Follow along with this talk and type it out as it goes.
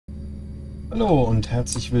Hallo und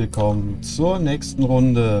herzlich willkommen zur nächsten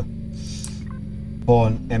Runde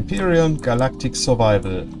von Empyrion Galactic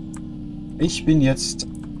Survival. Ich bin jetzt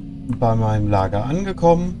bei meinem Lager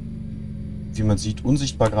angekommen. Wie man sieht,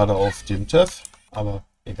 unsichtbar gerade auf dem TÜV, aber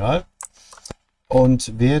egal.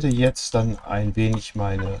 Und werde jetzt dann ein wenig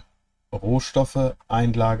meine Rohstoffe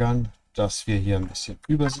einlagern, dass wir hier ein bisschen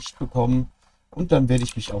Übersicht bekommen. Und dann werde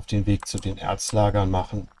ich mich auf den Weg zu den Erzlagern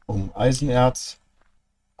machen, um Eisenerz,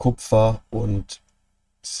 Kupfer und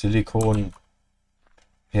Silikon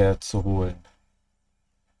herzuholen.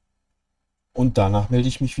 Und danach melde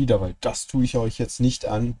ich mich wieder, weil das tue ich euch jetzt nicht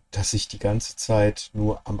an, dass ich die ganze Zeit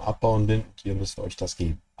nur am Abbauen bin und ihr müsst euch das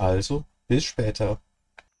geben. Also, bis später.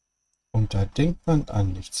 Und da denkt man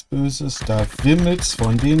an nichts Böses, da wimmelt's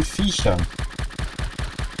von den Viechern.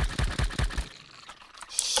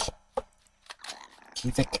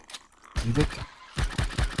 Geh weg, geh weg,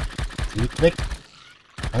 geht weg.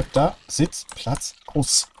 Bleib da, Sitz, Platz,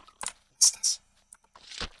 aus. Was ist das?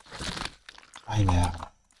 Meine Herren.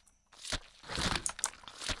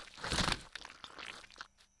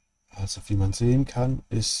 Also wie man sehen kann,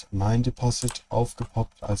 ist mein Deposit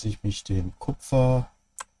aufgepoppt, als ich mich dem Kupfer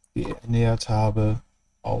genähert habe.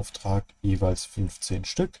 Auftrag jeweils 15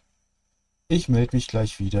 Stück. Ich melde mich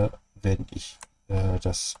gleich wieder, wenn ich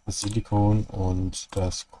das Silikon und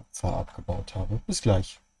das Kupfer abgebaut habe. Bis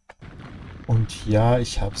gleich. Und ja,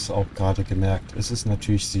 ich habe es auch gerade gemerkt, es ist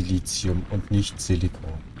natürlich Silizium und nicht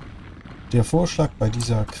Silikon. Der Vorschlag bei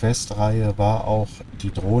dieser Questreihe war auch,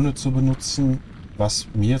 die Drohne zu benutzen. Was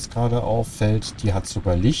mir jetzt gerade auffällt, die hat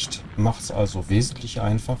sogar Licht, macht es also wesentlich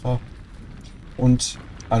einfacher. Und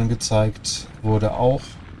angezeigt wurde auch,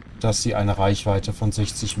 dass sie eine Reichweite von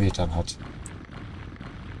 60 Metern hat.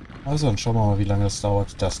 Also dann schauen wir mal, wie lange es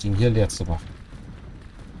dauert, das Ding hier leer zu machen.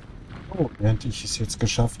 Oh, während ich es jetzt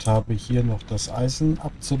geschafft habe, hier noch das Eisen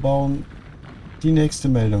abzubauen, die nächste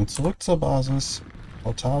Meldung zurück zur Basis.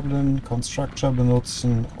 Portablen Constructor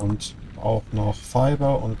benutzen und auch noch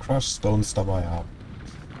Fiber und Crush Stones dabei haben.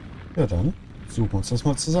 Ja, dann suchen wir uns das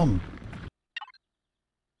mal zusammen.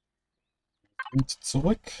 Und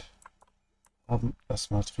zurück, haben das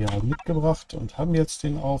Material mitgebracht und haben jetzt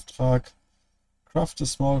den Auftrag: Craft a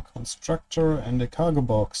small constructor and a cargo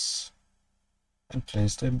box and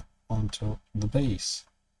place them onto the base.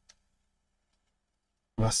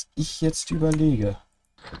 Was ich jetzt überlege: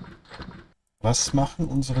 Was machen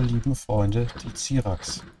unsere lieben Freunde, die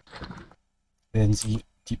Zirax? Werden sie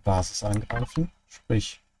die Basis angreifen?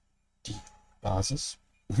 Sprich, die Basis.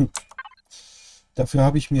 Dafür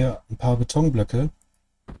habe ich mir ein paar Betonblöcke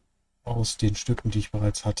aus den Stücken, die ich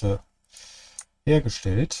bereits hatte,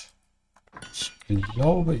 hergestellt. Ich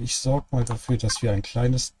glaube, ich sorge mal dafür, dass wir ein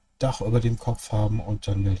kleines Dach über dem Kopf haben und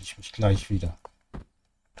dann melde ich mich gleich wieder.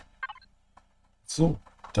 So,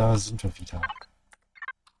 da sind wir wieder.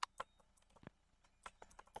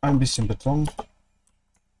 Ein bisschen Beton.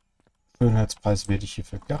 Schönheitspreis werde ich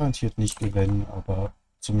hierfür garantiert nicht gewinnen, aber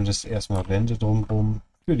zumindest erstmal Wände drumherum.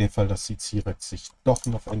 Für den Fall, dass die T-Rex sich doch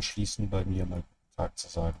noch entschließen, bei mir mal guten Tag zu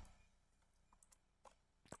sagen.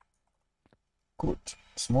 Gut,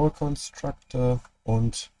 Small Constructor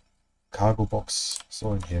und Cargo Box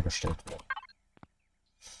sollen hergestellt werden.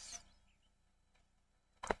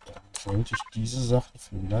 Dann sollte ich diese Sachen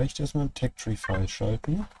vielleicht erstmal im Tech Tree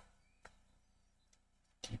freischalten.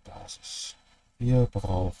 Die Basis. Wir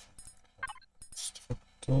brauchen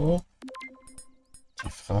Konstruktor, die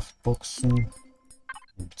Frachtboxen, die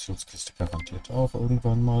Munitionskiste garantiert auch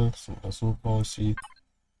irgendwann mal. So oder so brauche ich sie.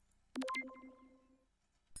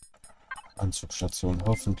 Anzugstation,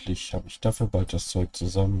 hoffentlich habe ich dafür bald das Zeug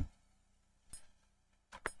zusammen.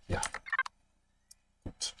 Ja.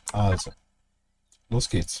 Gut, also, los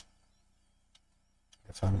geht's.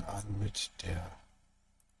 Wir fangen an mit der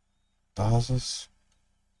Basis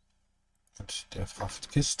und der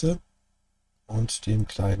Frachtkiste und dem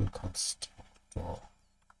kleinen Konstruktor.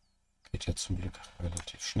 Geht ja zum Glück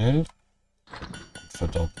relativ schnell.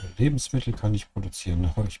 Verdaubare Lebensmittel kann ich produzieren,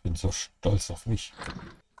 aber ich bin so stolz auf mich.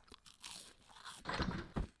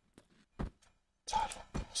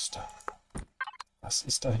 Talonmuster. Was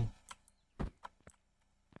ist ein...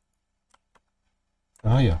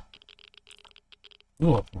 Ah ja.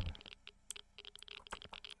 So.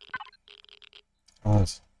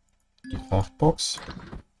 Also, die Frachtbox.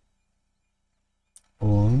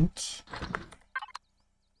 Und...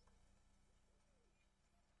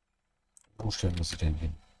 Wo stellen wir sie denn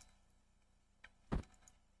hin?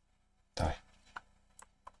 Da.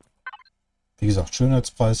 Wie gesagt,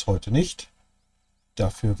 Schönheitspreis heute nicht.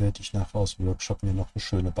 Dafür werde ich nachher aus dem Workshop mir noch eine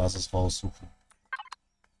schöne Basis raussuchen.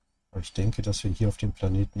 Aber ich denke, dass wir hier auf dem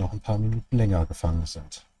Planeten noch ein paar Minuten länger gefangen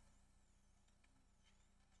sind.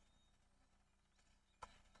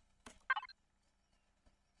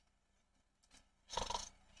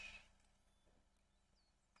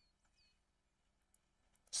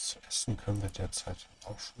 Kisten können wir derzeit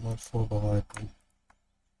auch schon mal vorbereiten.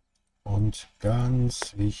 Und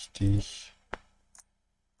ganz wichtig,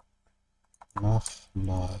 mach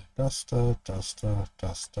mal das da, das da,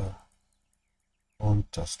 das da und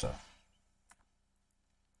das da.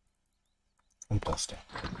 Und das da.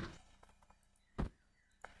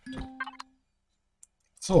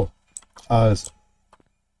 So, also.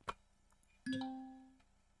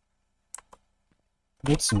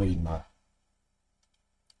 Nutzen wir ihn mal.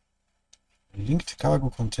 Linked Cargo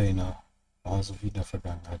Container. Also wie in der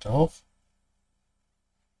Vergangenheit auch.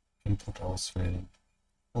 Input auswählen.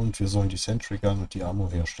 Und wir sollen die Sentry Gun und die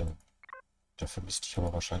Ammo herstellen. Dafür müsste ich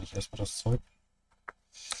aber wahrscheinlich erstmal das Zeug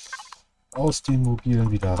aus den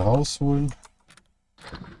Mobilen wieder rausholen.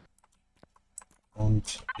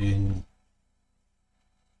 Und in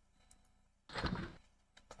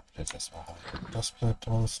komplett erstmal rein. Das bleibt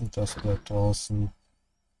draußen, das bleibt draußen.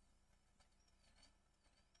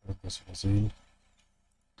 Irgendwas übersehen.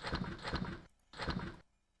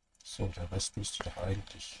 So, der Rest müsste doch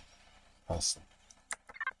eigentlich passen.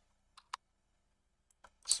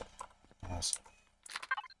 So, also.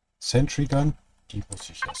 Sentry Gun, die muss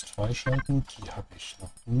ich erst freischalten. Die habe ich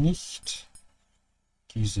noch nicht.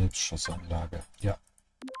 Die Selbstschussanlage, ja.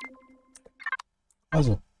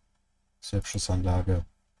 Also, Selbstschussanlage.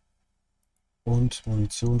 Und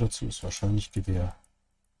Munition dazu ist wahrscheinlich Gewehr.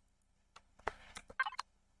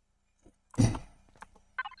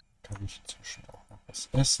 Kann ich inzwischen auch noch was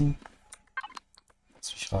essen.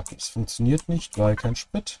 Also ich rate, es funktioniert nicht, weil kein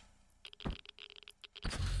Sprit.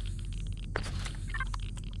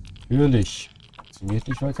 Natürlich. Funktioniert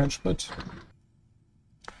nicht, weil kein Sprit.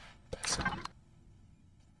 Besser.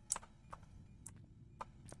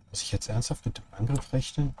 Muss ich jetzt ernsthaft mit dem Angriff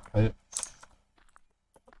rechnen? Weil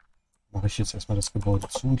mache ich jetzt erstmal das Gebäude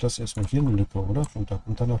zu und lasse erstmal hier eine Lücke, oder? Und da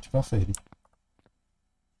kommt dann auch die Waffe hin.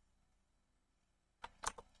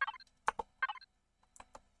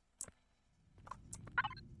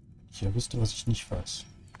 Ich ja wüsste, was ich nicht weiß.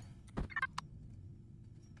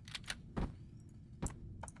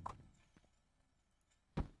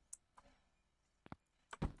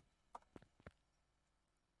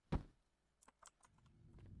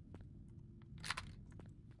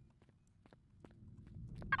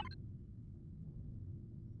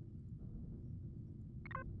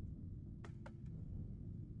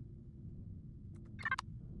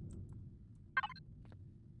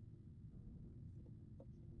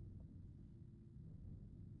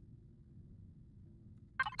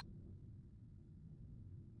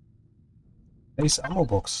 Ace Ammo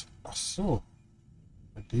Box. Ach so.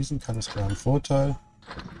 Mit diesen kann es klar einen Vorteil.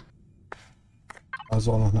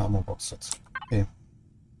 Also auch noch eine Ammo Box dazu. Okay.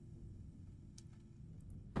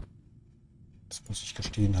 Das muss ich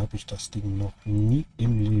gestehen, habe ich das Ding noch nie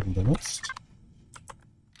im Leben benutzt.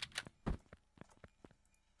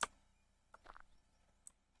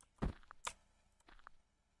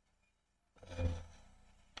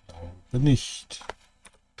 Glaube nicht.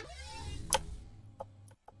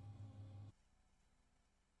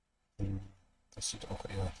 Das sieht auch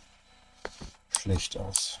eher schlecht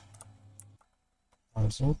aus.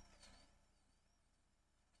 Also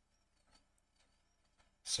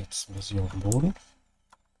setzen wir sie auf den Boden,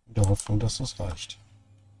 in der Hoffnung, dass das reicht.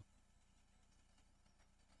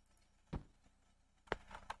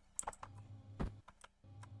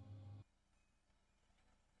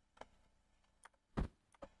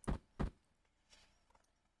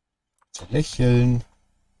 Zu lächeln.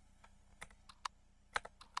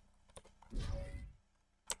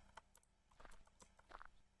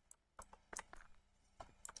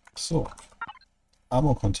 So,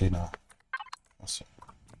 Ammo-Container. Achso.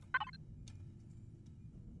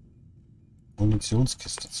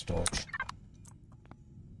 Munitionskiste zu Deutsch.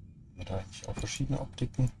 Haben wir da eigentlich auch verschiedene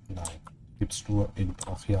Optiken? Nein. Gibt es nur in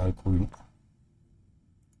Brachialgrün.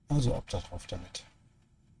 Also ab da drauf damit.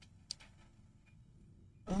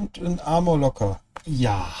 Und ein Armor locker.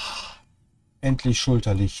 Ja. Endlich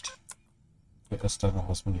Schulterlicht. Erst da noch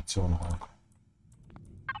was Munition rein.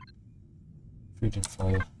 Für den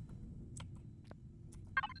Fall.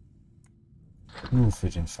 Nur für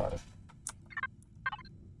den Fall.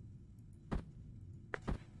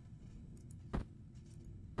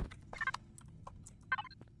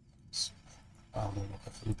 So. Armor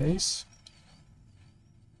locker für die Base.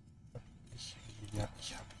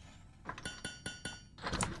 Ich habe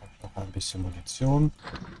noch ein bisschen Munition.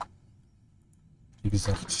 Wie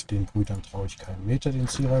gesagt, den Brüdern traue ich keinen Meter, den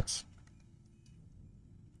Cyrax.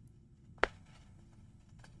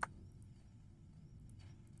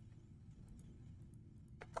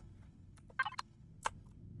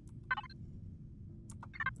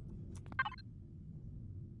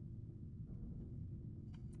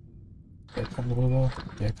 Der kann rüber,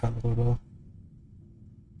 der kann rüber.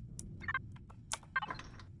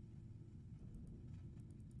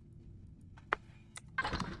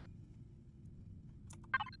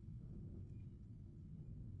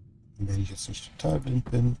 Und wenn ich jetzt nicht total blind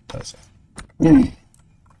bin, da ist er.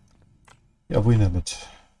 Ja, wohin damit?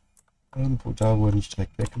 Irgendwo da, wo er nicht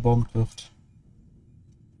direkt weggebombt wird,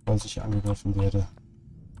 falls ich angegriffen werde.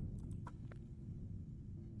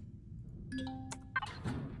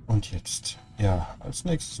 Und jetzt, ja, als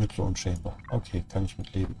nächstes eine Clone Chamber. Okay, kann ich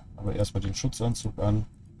mit leben. Aber erstmal den Schutzanzug an,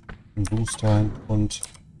 einen Boost rein und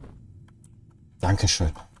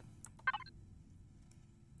Dankeschön.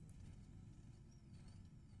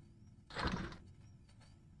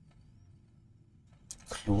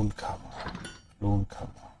 Klonkammer.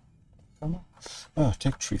 Klonkammer. Kammer? Ah,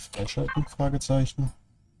 Tech Tree freischalten? Fragezeichen.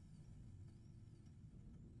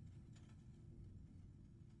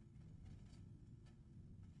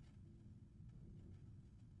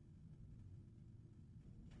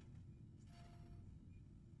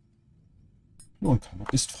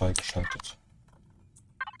 Klonkammer ist freigeschaltet.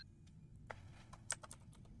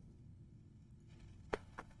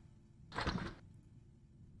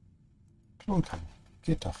 Klonkammer.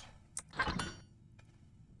 Geht doch.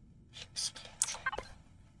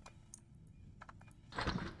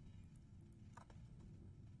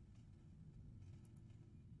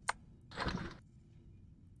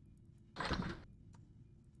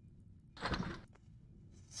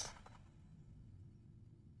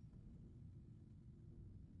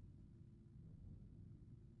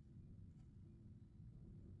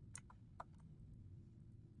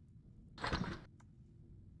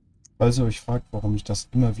 Also ich frage, warum ich das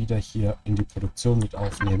immer wieder hier in die Produktion mit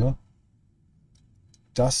aufnehme.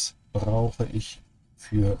 Das brauche ich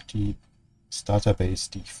für die Starterbase,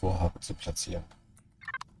 die ich vorhabe zu platzieren.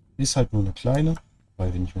 Ist halt nur eine kleine,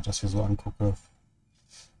 weil wenn ich mir das hier so angucke,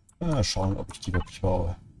 schauen, ob ich die wirklich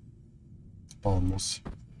bauen muss.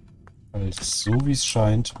 Weil so wie es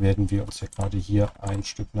scheint, werden wir uns ja gerade hier ein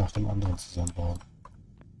Stück nach dem anderen zusammenbauen.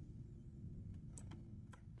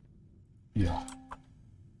 Ja.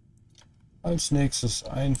 Als nächstes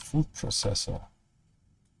ein Food Processor.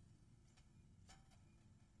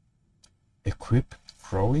 Equip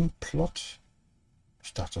Growing Plot.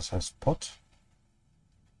 Ich dachte, das heißt Pot.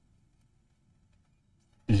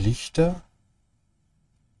 Lichter.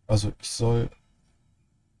 Also ich soll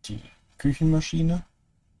die Küchenmaschine,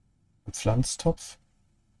 einen Pflanztopf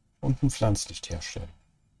und ein Pflanzlicht herstellen.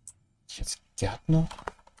 Ich jetzt Gärtner.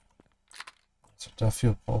 Also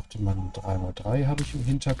dafür brauchte man ein 3×3, habe ich im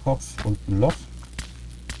Hinterkopf, und ein Loch,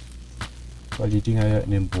 weil die Dinger ja in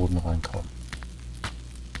den Boden reinkommen.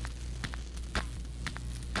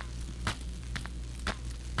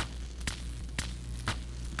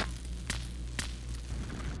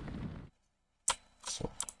 So,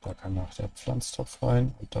 da kann nach der Pflanztopf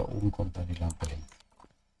rein und da oben kommt dann die Lampe hin.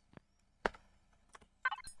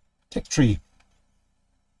 Tech Tree.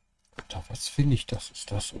 Unter was finde ich das?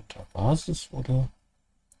 Ist das unter Basis oder?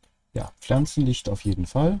 Ja, Pflanzenlicht auf jeden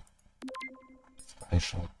Fall.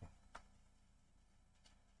 Freischalten.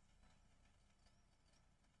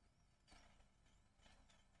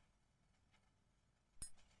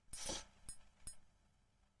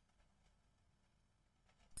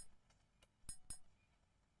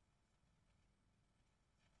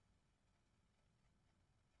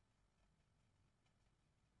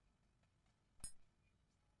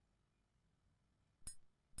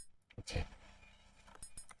 Okay.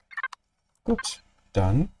 Gut,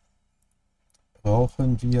 dann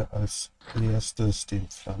brauchen wir als erstes den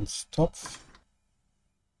Pflanztopf.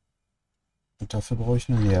 Und dafür brauche ich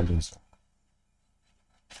eine Nährlösung.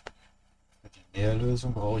 Für die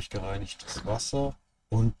Nährlösung brauche ich gereinigtes Wasser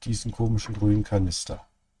und diesen komischen grünen Kanister.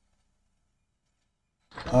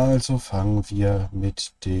 Also fangen wir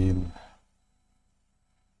mit dem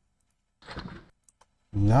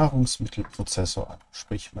Nahrungsmittelprozessor an,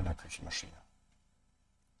 sprich meiner Küchenmaschine.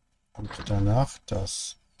 Und danach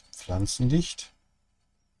das Pflanzenlicht.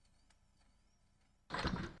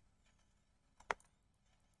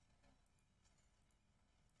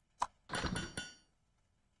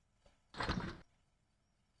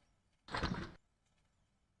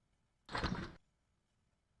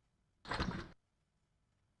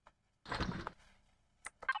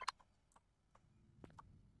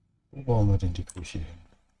 Wo bauen wir denn die Küche hin?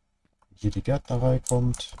 Hier die Gärtnerei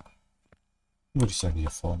kommt, würde ich sagen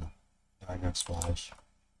hier vorne, im Eingangsbereich.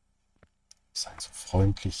 Seien so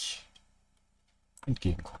freundlich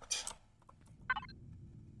entgegenguckt.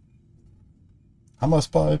 Haben wir es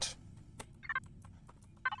bald?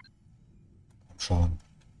 Komm schon.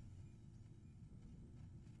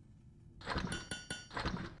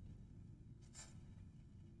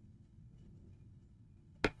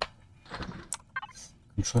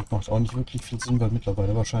 Kühlschrank macht auch nicht wirklich viel Sinn, weil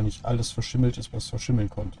mittlerweile wahrscheinlich alles verschimmelt ist, was verschimmeln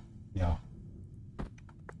konnte. Ja.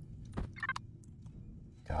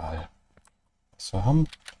 Egal. Was wir haben,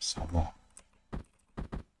 das haben wir.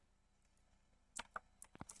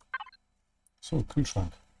 So,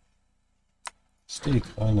 Kühlschrank. Steak,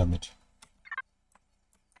 rein damit.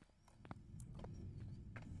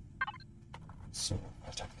 So,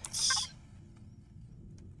 weiter geht's.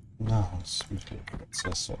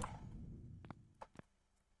 Nahrungsmittelprozessor.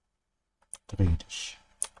 Dreh dich.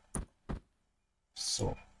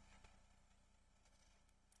 So.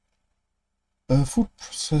 A food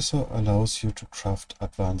processor allows you to craft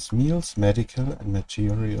advanced meals, medical and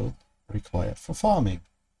material required for farming.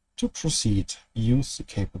 To proceed, use the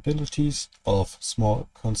capabilities of small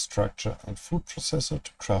constructor and food processor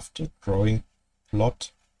to craft a growing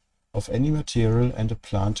plot of any material and a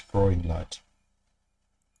plant growing light.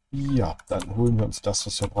 Ja, dann holen wir uns das,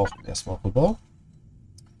 was wir brauchen, erstmal rüber.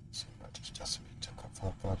 Soweit ich das im Hinterkopf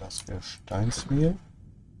habe, war das Gesteinsmehl.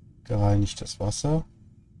 Gereinigtes Wasser.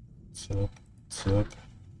 Zirp, zirp,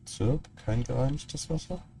 zirp. Kein gereinigtes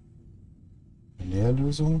Wasser.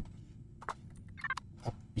 Leerlösung.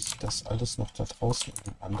 Habe ich das alles noch da draußen in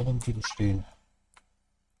einem anderen Ding stehen?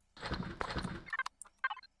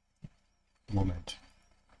 Moment.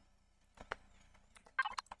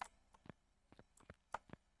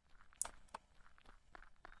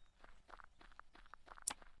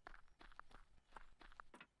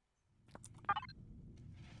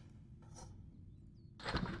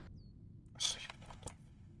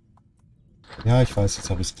 Ja, ich weiß,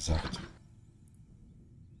 jetzt habe ich es gesagt.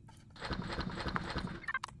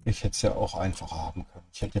 Ich hätte es ja auch einfacher haben können.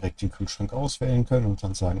 Ich hätte direkt den Kühlschrank auswählen können und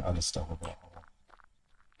dann sagen alles darüber. Aber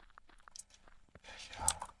ja.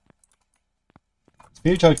 Es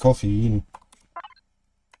fehlt halt Koffein.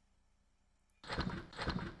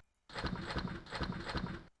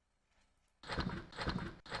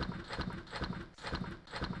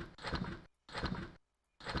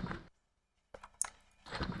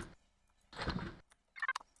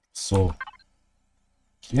 So.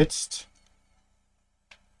 Jetzt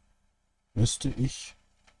müsste ich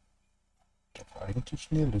doch eigentlich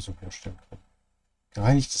eine Lösung herstellen können.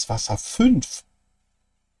 Gereinigtes Wasser 5.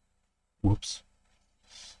 Ups.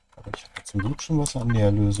 Aber ich habe zum Glück schon was an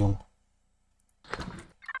Nährlösung.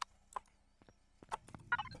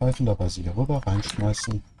 Pfeifen dabei sie hier rüber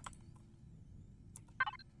reinschmeißen.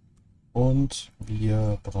 Und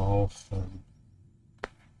wir brauchen...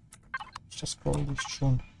 Das Scrolllicht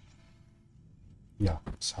schon. Ja,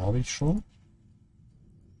 das habe ich schon.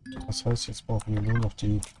 Das heißt, jetzt brauchen wir nur noch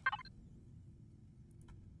den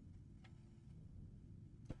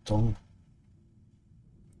Beton.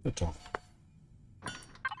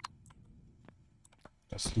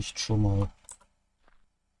 Das Licht schon mal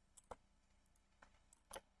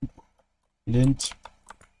blind.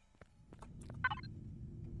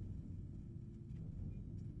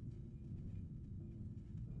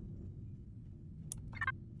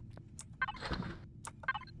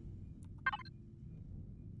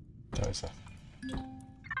 Da ist er.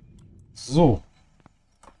 So.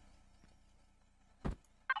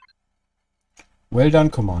 Well done,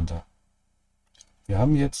 Commander. Wir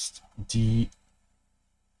haben jetzt die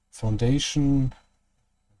Foundation,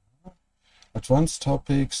 Advanced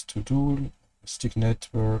Topics, To-Do, Stick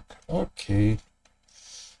Network. Okay.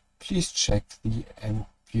 Please check the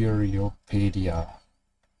Empyriopedia.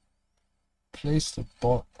 Place the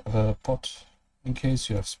pot in case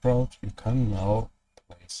you have sprout. You can now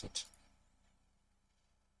place it.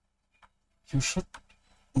 You should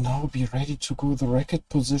now be ready to go the racket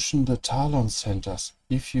position the Talon sent us.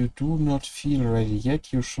 If you do not feel ready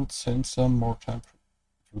yet, you should spend some more time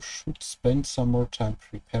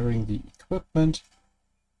preparing the equipment.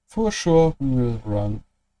 For sure, we will run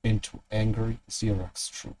into angry Xerox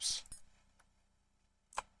troops.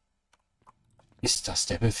 Ist das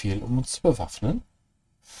der Befehl, um uns zu bewaffnen?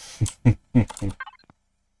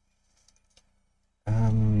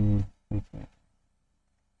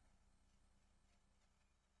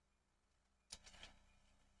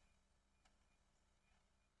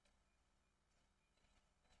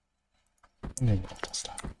 Nehmen wir auch das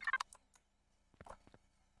da.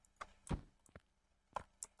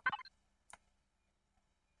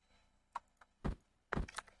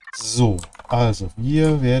 So, also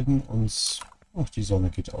wir werden uns... Ach, die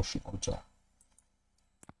Sonne geht auch schon unter.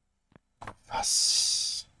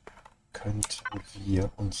 Was könnten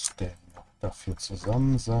wir uns denn noch dafür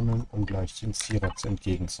zusammensammeln, um gleich den Xerox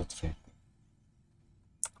entgegenzutreten?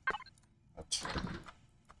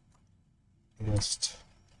 Erst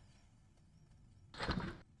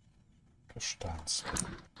Gesteins,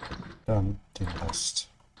 dann den Rest.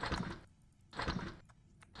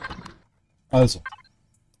 Also,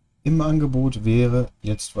 im Angebot wäre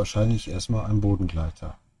jetzt wahrscheinlich erstmal ein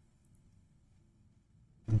Bodengleiter.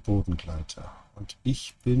 Ein Bodengleiter. Und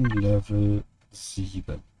ich bin Level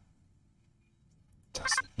 7.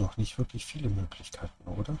 Das sind noch nicht wirklich viele Möglichkeiten,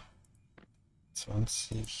 oder?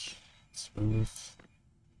 20, 12,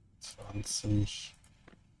 20.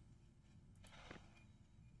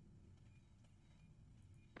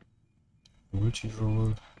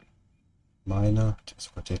 Multiroll. Meiner,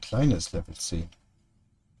 sogar der kleine ist Level 10.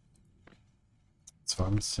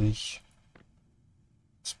 20.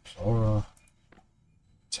 Explorer.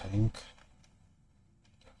 Tank.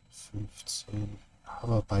 15.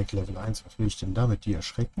 Aber Bike Level 1. Was will ich denn damit? Die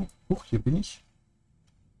erschrecken? Huch, hier bin ich.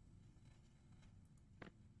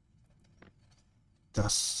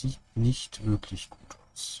 Das sieht nicht wirklich gut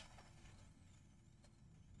aus.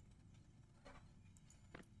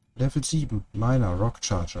 Level 7, meiner Rock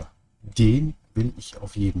Charger. Den will ich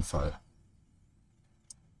auf jeden Fall.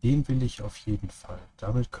 Den will ich auf jeden Fall.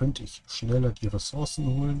 Damit könnte ich schneller die Ressourcen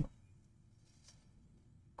holen.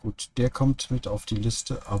 Gut, der kommt mit auf die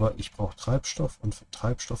Liste, aber ich brauche Treibstoff und für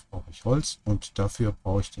Treibstoff brauche ich Holz und dafür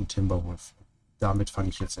brauche ich den Timberwolf. Damit fange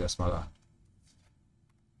ich jetzt erstmal an.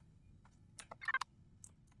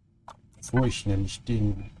 Bevor ich nämlich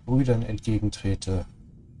den Brüdern entgegentrete,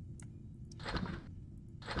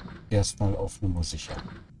 erstmal auf Nummer sicher.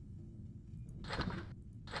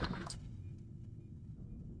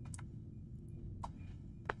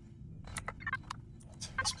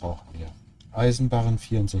 Was brauchen wir? Eisenbarren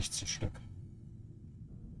 64 Stück.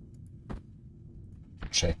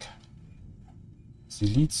 Check.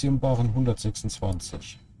 Siliziumbarren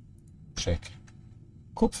 126. Check.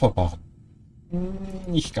 Kupferbarren.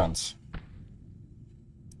 Nicht ganz.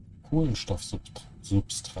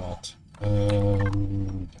 Kohlenstoffsubstrat.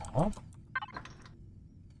 Ja.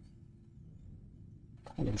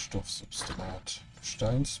 Kohlenstoffsubstrat.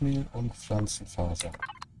 Gesteinsmehl und Pflanzenfaser.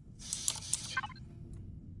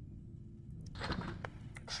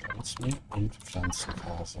 Gesteinsmehl und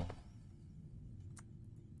Pflanzenfaser.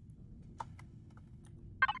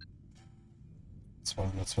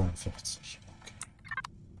 $242. Okay.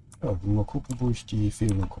 Ja, mal gucken, wo ich die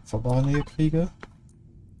fehlenden Kupferbarren hier kriege.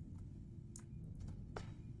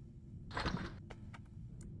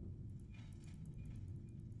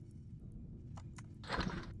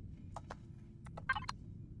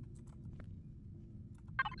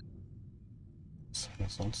 Was haben wir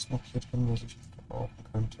sonst noch hier drin, was ich gebrauchen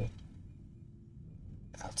könnte?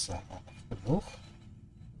 Erze haben wir noch genug.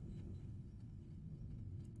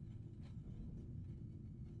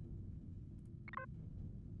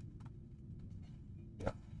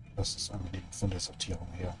 Ja, das ist angenehm von der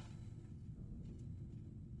Sortierung her.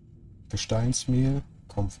 Gesteinsmehl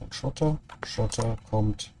kommt von Schotter. Schotter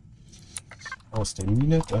kommt aus der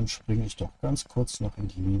Mine. Dann springe ich doch ganz kurz noch in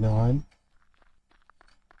die Mine rein.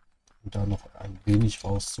 Um da noch ein wenig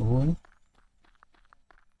rauszuholen.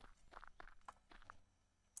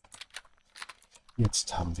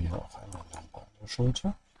 Jetzt haben wir auch eine Lampe an der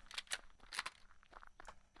Schulter.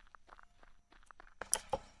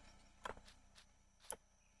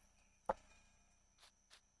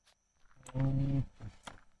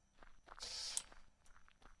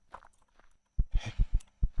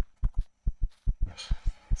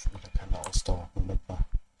 Schon wieder keine Ausdauer. Moment mal.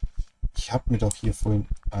 Ich habe mir doch hier vorhin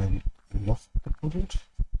ein Loch gebuddelt.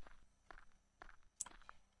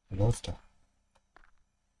 Wie läuft da?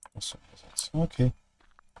 Achso, okay.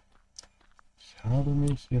 Ich habe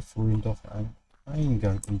mir hier vorhin doch einen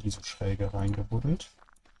Eingang in diese Schräge reingebuddelt.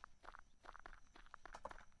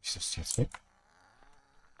 Ist das jetzt weg?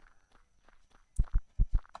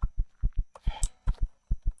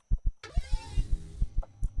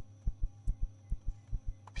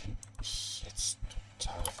 Bin ich jetzt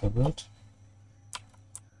total verwirrt?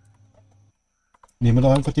 Nehmen wir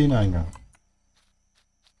doch einfach den Eingang.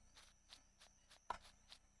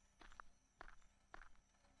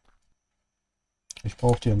 Ich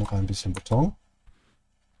brauchte ja noch ein bisschen Beton.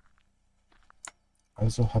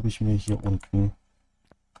 Also habe ich mir hier unten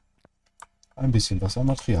ein bisschen was an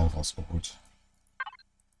Material rausgeholt.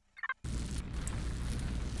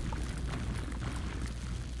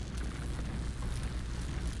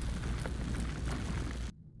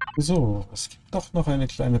 So, es gibt doch noch eine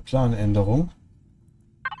kleine Planänderung.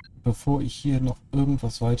 Bevor ich hier noch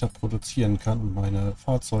irgendwas weiter produzieren kann und meine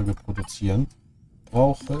Fahrzeuge produzieren,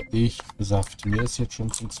 brauche ich Saft. Mir ist jetzt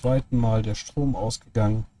schon zum zweiten Mal der Strom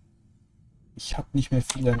ausgegangen. Ich habe nicht mehr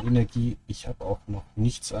viel an Energie. Ich habe auch noch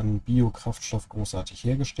nichts an Biokraftstoff großartig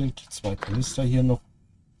hergestellt. Die 2 Kanister hier noch.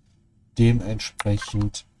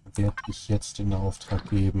 Dementsprechend werde ich jetzt in Auftrag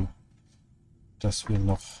geben, dass wir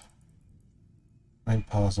noch ein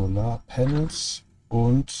paar Solarpanels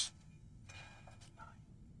und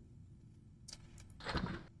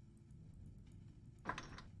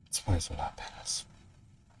zwei Solarpanels.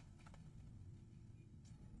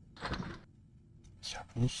 Ich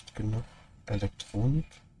habe nicht genug Elektronik.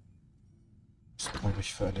 Was brauche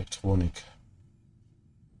ich für Elektronik?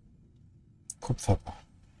 Kupferbahn.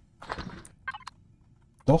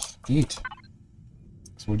 Doch, geht.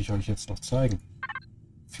 Das wollte ich euch jetzt noch zeigen.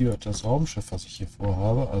 Für das Raumschiff, was ich hier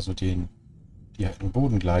vorhabe, also den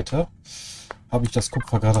Bodengleiter, habe ich das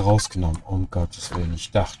Kupfer gerade rausgenommen. Um Gottes Willen,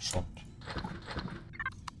 ich dachte schon.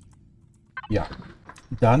 Ja,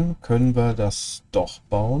 dann können wir das doch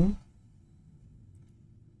bauen.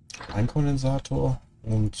 Ein Kondensator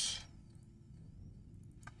und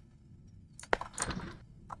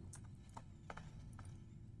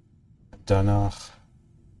danach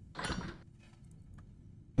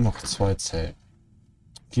noch 2 Zellen.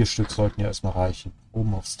 4 Stück sollten ja erstmal reichen.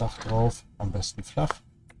 Oben aufs Dach drauf, am besten flach.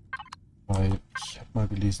 Weil ich habe mal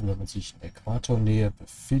gelesen, wenn man sich in Äquatornähe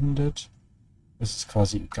befindet, ist es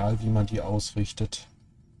quasi egal, wie man die ausrichtet.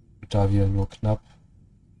 Und da wir nur knapp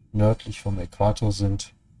nördlich vom Äquator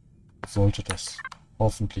sind, sollte das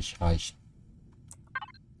hoffentlich reichen.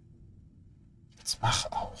 Jetzt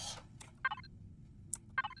mach auch.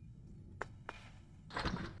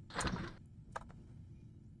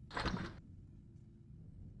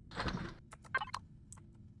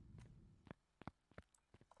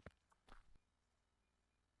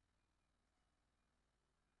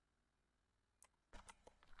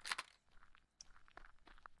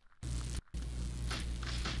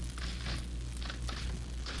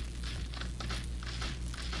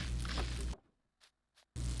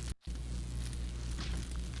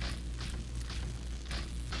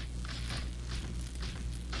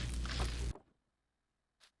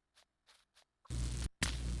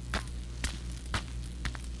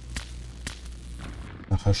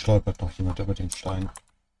 Nachher stolpert noch jemand über den Stein.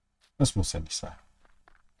 Das muss ja nicht sein.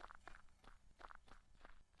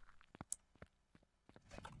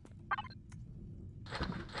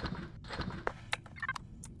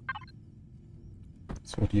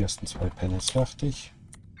 So, die ersten 2 Panels fertig.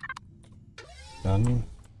 Dann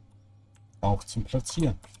auch zum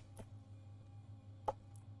Platzieren.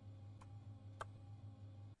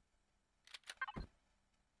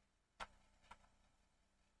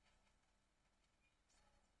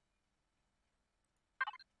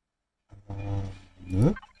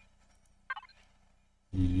 Nö.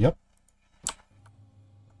 Ja.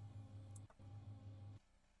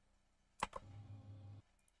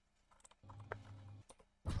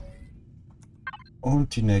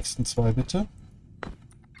 Und die nächsten 2 bitte.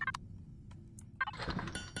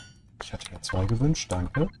 Ich hatte ja 2 gewünscht,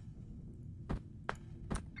 danke.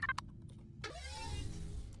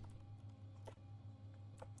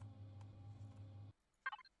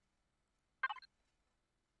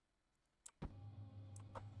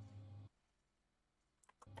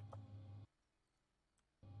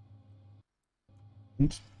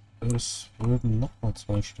 Und es würden nochmal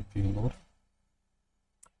 2 Stück gehen, oder?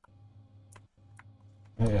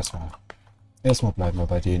 Ja, erstmal bleiben wir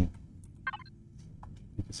bei denen.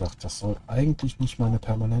 Wie gesagt, das soll eigentlich nicht mal eine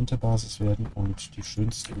permanente Basis werden und die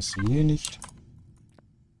schönste ist sie eh nicht.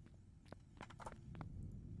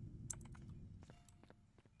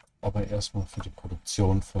 Aber erstmal für die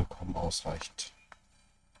Produktion vollkommen ausreichend.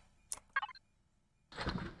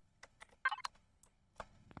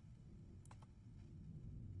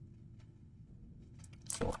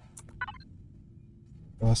 So.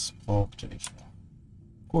 Was brauchte ich noch?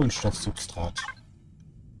 Kohlenstoffsubstrat.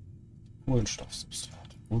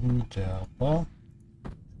 Kohlenstoffsubstrat. Wunderbar.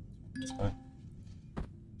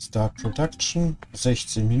 Start Production.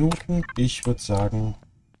 16 Minuten. Ich würde sagen,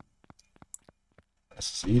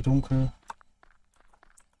 es ist eh dunkel.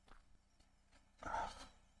 Ach,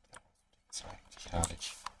 das ist eigentlich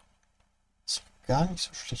herrlich. Ist gar nicht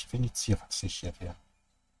so schlecht, wenn die Zirax nicht hier wären.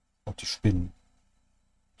 Und die Spinnen.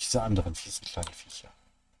 Diese anderen fiesen kleinen Viecher.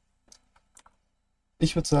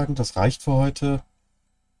 Ich würde sagen, das reicht für heute.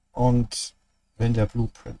 Und wenn der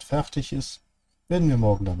Blueprint fertig ist, werden wir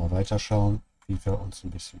morgen dann mal weiterschauen, wie wir uns ein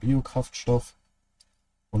bisschen Biokraftstoff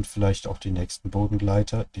und vielleicht auch den nächsten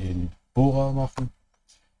Bodengleiter, den Bohrer, machen.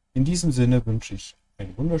 In diesem Sinne wünsche ich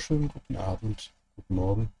einen wunderschönen guten Abend, guten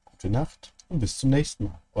Morgen, gute Nacht und bis zum nächsten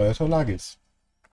Mal. Euer Torlagils.